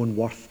doubted her own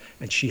worth,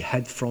 and she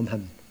hid from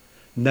him.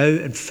 Now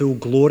in full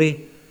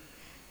glory,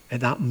 at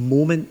that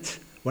moment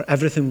where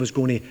everything was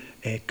going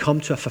to come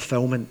to a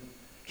fulfillment,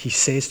 he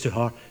says to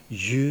her,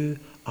 you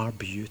are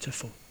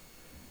beautiful.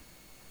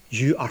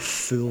 You are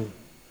full.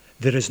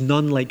 There is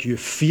none like you,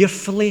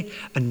 fearfully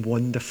and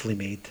wonderfully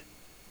made.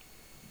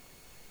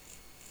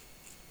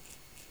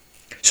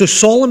 So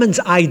Solomon's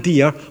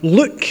idea,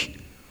 look,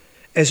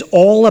 is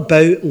all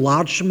about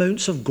large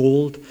amounts of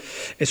gold.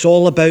 It's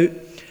all about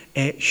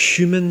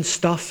human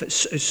stuff.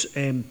 It's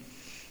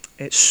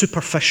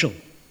superficial.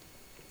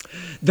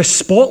 The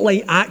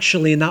spotlight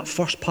actually in that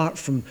first part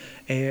from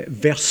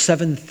verse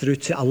 7 through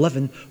to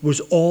 11 was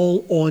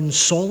all on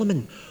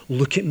Solomon.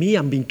 Look at me,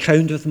 I'm being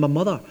crowned with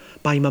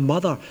by my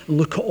mother.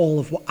 Look at all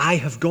of what I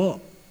have got.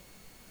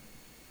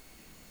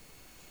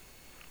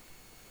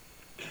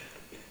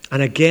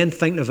 And again,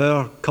 thinking of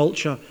our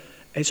culture,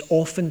 it's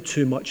often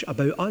too much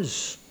about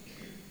us.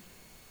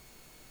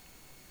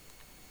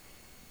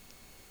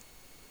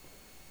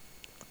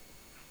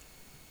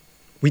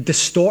 We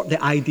distort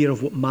the idea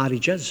of what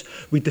marriage is.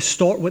 We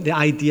distort what the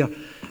idea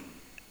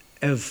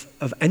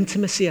of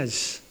intimacy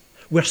is.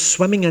 We're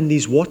swimming in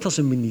these waters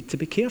and we need to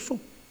be careful.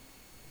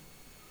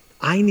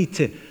 I need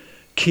to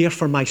care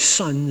for my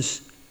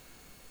sons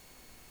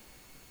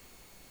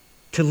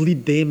to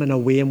lead them in a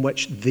way in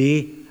which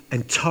they,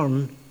 in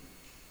turn,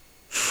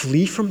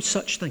 flee from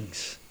such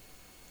things.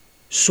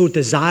 So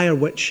desire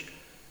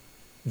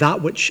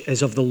that which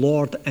is of the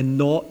Lord and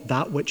not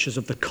that which is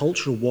of the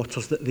cultural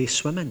waters that they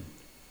swim in.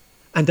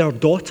 And our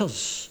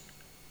daughters,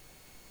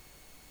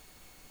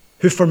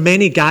 who for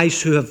many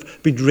guys who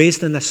have been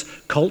raised in this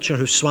culture,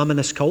 who swam in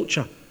this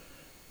culture,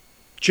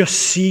 just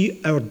see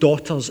our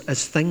daughters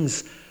as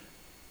things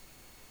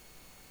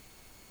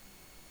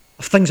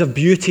of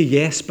beauty,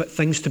 yes, but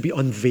things to be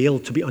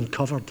unveiled, to be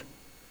uncovered,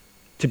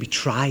 to be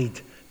tried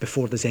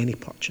before there's any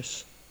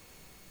purchase.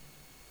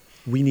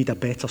 We need a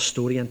better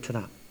story into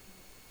that.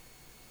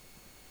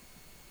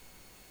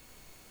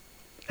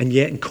 And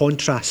yet, in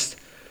contrast,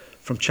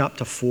 from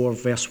chapter 4,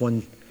 verse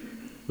 1,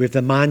 we have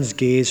the man's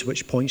gaze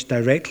which points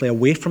directly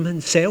away from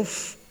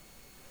himself.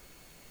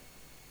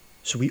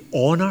 So we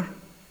honor,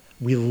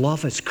 we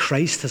love as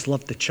Christ has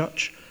loved the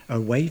church, our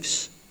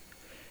wives.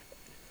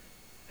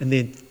 And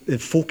the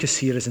focus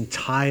here is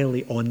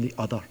entirely on the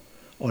other,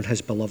 on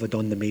his beloved,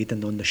 on the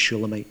maiden, on the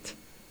Shulamite.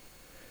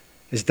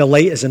 His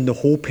delight is in the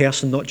whole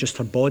person, not just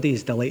her body.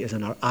 His delight is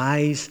in her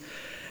eyes,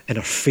 in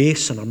her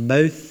face, in her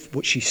mouth.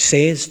 What she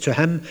says to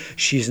him,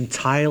 she is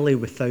entirely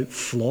without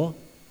flaw.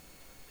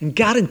 And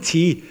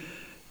guarantee,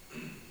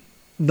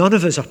 none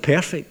of us are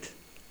perfect.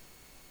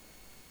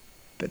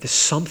 But there's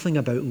something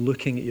about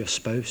looking at your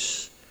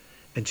spouse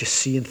and just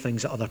seeing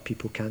things that other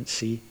people can't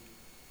see.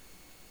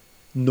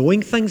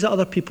 Knowing things that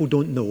other people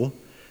don't know,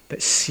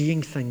 but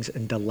seeing things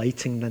and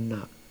delighting in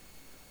that.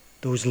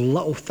 Those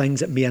little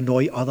things that may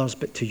annoy others,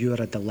 but to you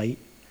are a delight.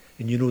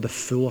 And you know the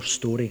fuller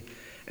story.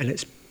 And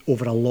it's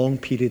over a long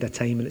period of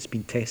time, and it's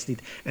been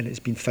tested, and it's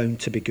been found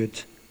to be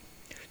good.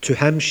 To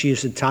him, she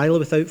is entirely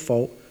without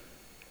fault.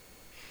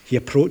 He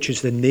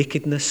approaches the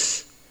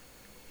nakedness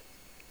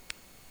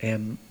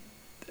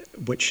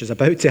which is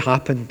about to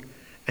happen,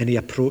 and he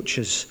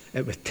approaches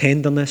it with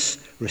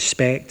tenderness,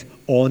 respect,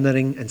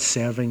 honouring and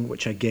serving,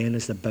 which again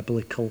is the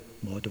biblical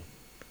model.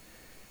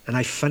 And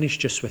I finish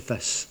just with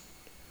this.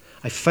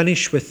 I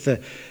finish with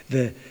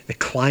the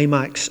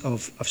climax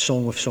of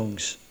Song of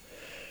Songs.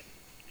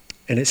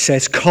 And it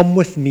says, come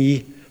with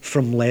me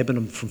from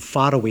Lebanon, from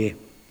far away,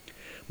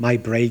 my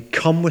bride,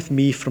 come with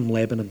me from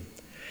Lebanon.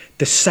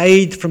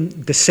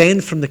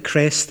 descend from the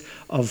crest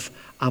of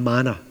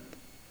Amana,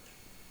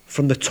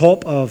 from the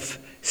top of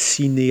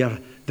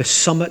Sinir, the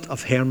summit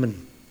of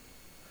Hermon,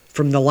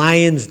 from the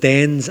lions'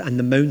 dens and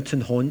the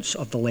mountain haunts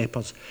of the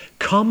lepers.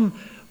 Come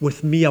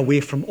with me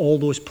away from all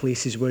those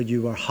places where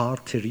you were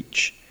hard to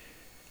reach,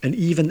 and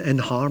even in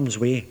harm's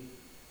way.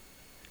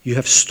 You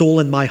have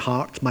stolen my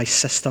heart, my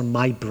sister,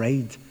 my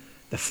bride.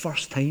 The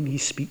first time he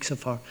speaks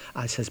of her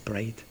as his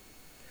bride.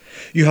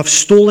 You have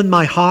stolen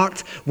my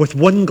heart with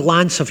one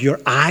glance of your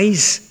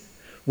eyes,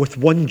 with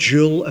one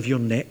jewel of your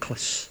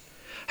necklace.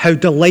 How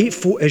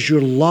delightful is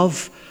your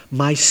love,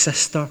 my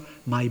sister,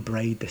 my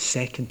bride. The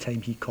second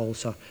time he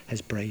calls her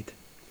his bride.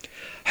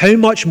 How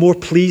much more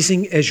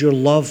pleasing is your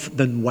love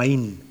than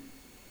wine,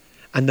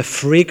 and the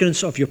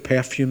fragrance of your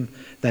perfume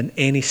than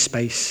any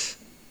spice.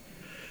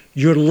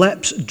 Your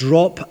lips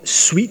drop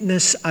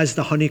sweetness as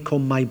the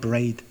honeycomb, my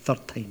bride.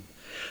 Third time.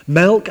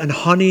 Milk and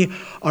honey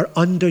are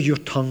under your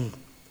tongue.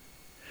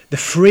 The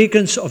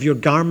fragrance of your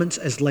garments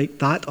is like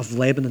that of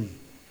Lebanon.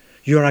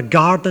 You are a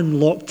garden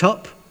locked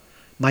up,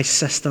 my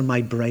sister,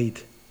 my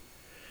bride.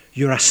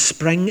 You are a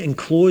spring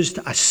enclosed,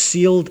 a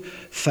sealed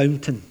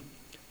fountain.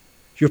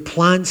 Your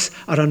plants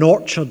are an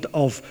orchard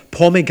of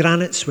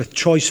pomegranates with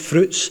choice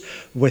fruits,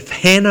 with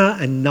henna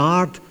and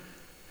nard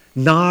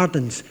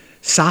and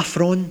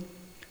saffron,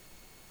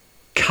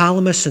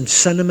 calamus and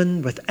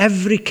cinnamon, with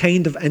every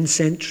kind of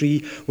incense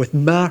tree, with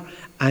myrrh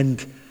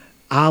and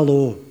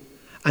aloe,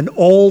 and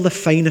all the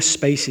finest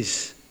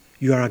spices.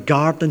 You are a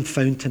garden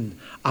fountain,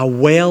 a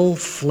well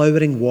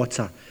flowering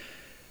water,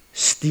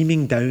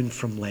 steaming down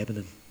from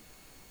Lebanon.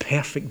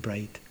 Perfect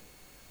bride,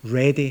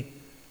 ready,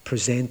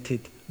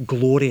 presented,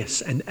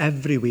 glorious in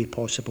every way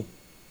possible.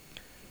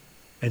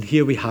 And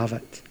here we have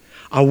it.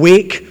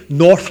 Awake,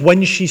 north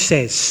wind, she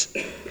says,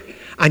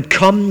 and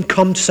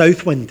come,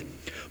 south wind.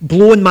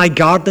 Blow in my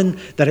garden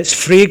that its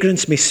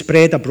fragrance may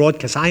spread abroad,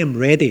 because I am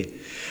ready.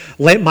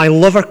 Let my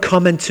lover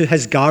come into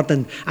his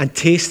garden and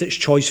taste its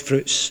choice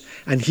fruits.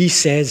 And he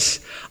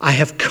says, I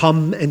have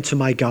come into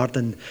my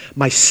garden,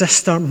 my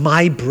sister,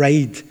 my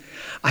bride.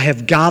 I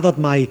have gathered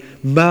my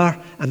myrrh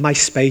and my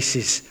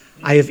spices.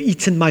 I have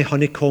eaten my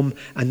honeycomb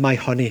and my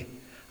honey.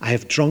 I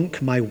have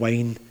drunk my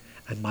wine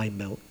and my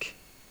milk.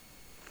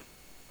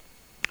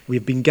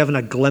 We've been given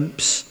a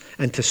glimpse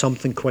into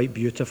something quite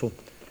beautiful.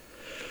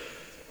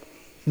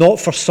 Not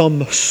for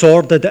some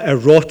sordid,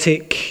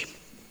 erotic,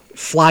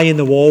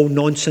 fly-in-the-wall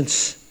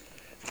nonsense,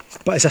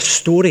 but as a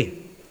story,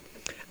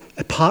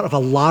 a part of a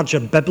larger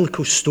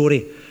biblical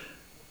story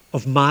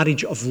of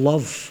marriage, of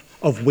love,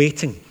 of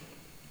waiting.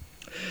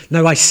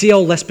 Now, I say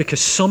all this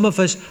because some of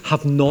us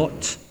have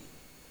not,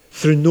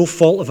 through no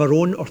fault of our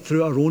own or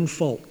through our own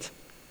fault.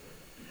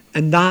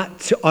 And that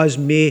to us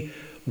may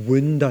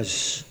wound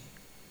us.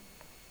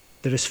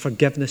 There is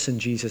forgiveness in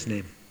Jesus'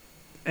 name.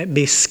 It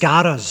may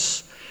scar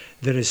us.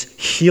 There is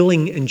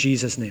healing in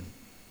Jesus' name.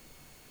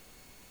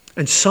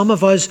 And some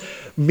of us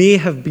may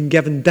have been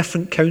given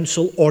different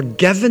counsel or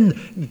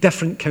given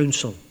different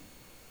counsel.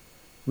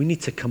 We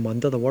need to come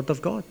under the Word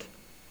of God.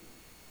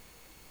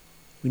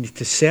 We need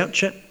to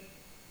search it.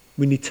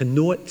 We need to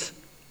know it.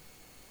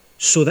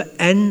 So that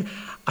in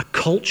a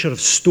culture of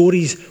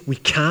stories, we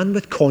can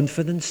with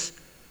confidence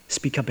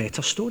speak a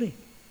better story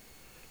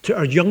to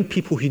our young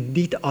people who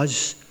need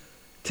us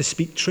to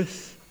speak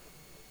truth.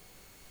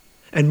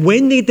 And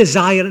when they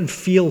desire and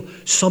feel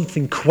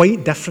something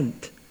quite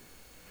different,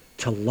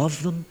 to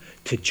love them,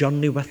 to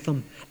journey with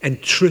them in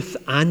truth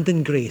and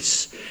in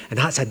grace. And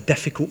that's a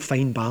difficult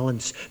fine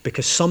balance,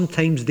 because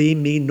sometimes they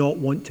may not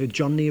want to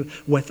journey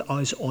with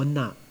us on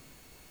that.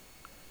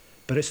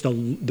 But it's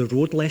the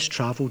road less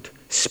travelled,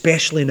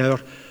 especially in our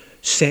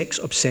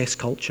sex-obsessed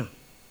culture.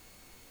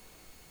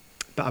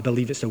 But I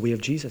believe it's the way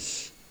of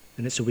Jesus,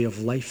 and it's a way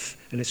of life,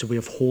 and it's a way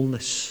of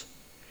wholeness.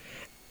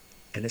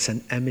 And it's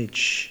an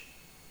image,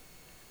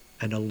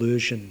 an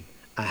illusion,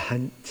 a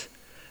hint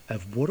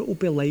of what it will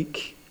be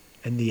like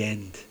in the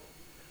end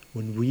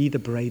when we, the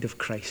bride of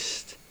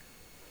Christ,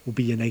 will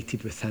be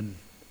united with him,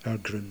 our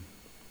groom,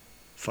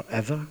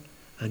 forever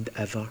and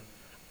ever.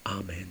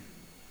 Amen.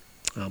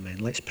 Amen.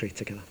 Let's pray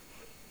together.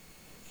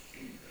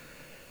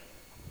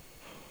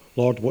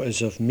 Lord, what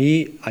is of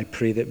me, I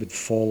pray that it would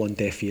fall on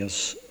deaf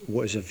ears.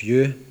 What is of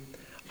you,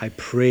 I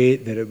pray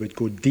that it would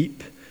go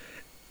deep,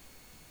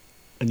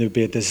 and there would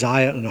be a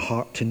desire in our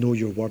heart to know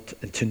your word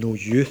and to know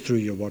you through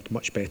your word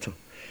much better.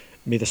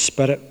 May the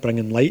Spirit bring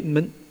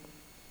enlightenment.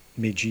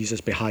 May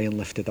Jesus be high and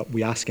lifted up.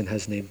 We ask in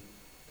his name.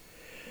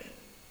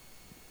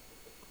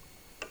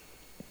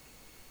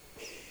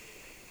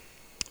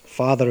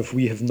 Father, if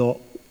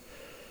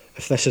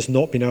this has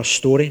not been our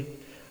story,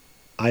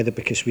 either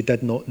because we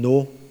did not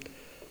know,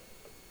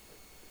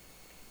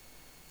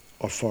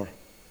 or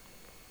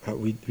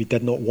we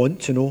did not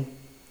want to know,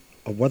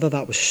 or whether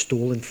that was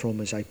stolen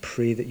from us, I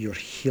pray that your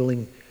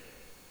healing,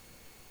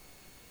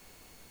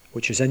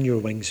 which is in your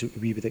wings, that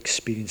we would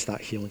experience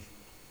that healing.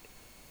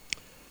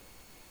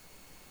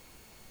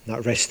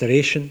 That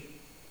restoration.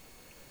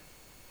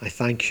 I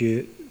thank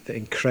you that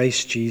in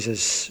Christ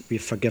Jesus we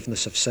have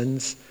forgiveness of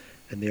sins,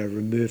 and they are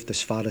removed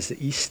as far as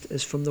the east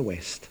is from the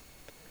west.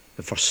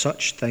 And for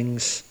such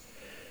things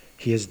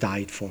he has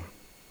died for.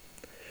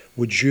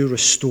 Would you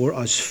restore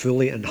us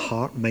fully in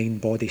heart,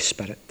 mind, body,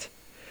 spirit?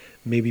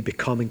 May we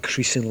become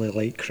increasingly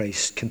like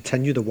Christ.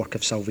 Continue the work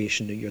of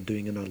salvation that you're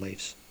doing in our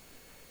lives.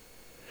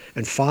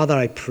 And Father,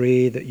 I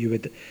pray that you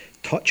would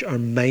touch our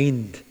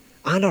mind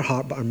and our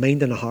heart, but our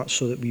mind and our heart,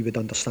 so that we would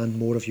understand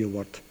more of your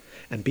word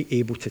and be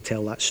able to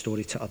tell that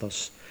story to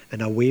others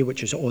in a way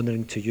which is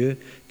honouring to you,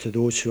 to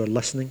those who are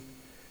listening,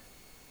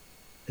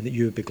 and that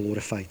you would be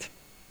glorified.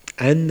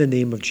 In the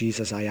name of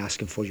Jesus, I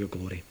ask him for your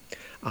glory.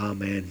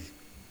 Amen.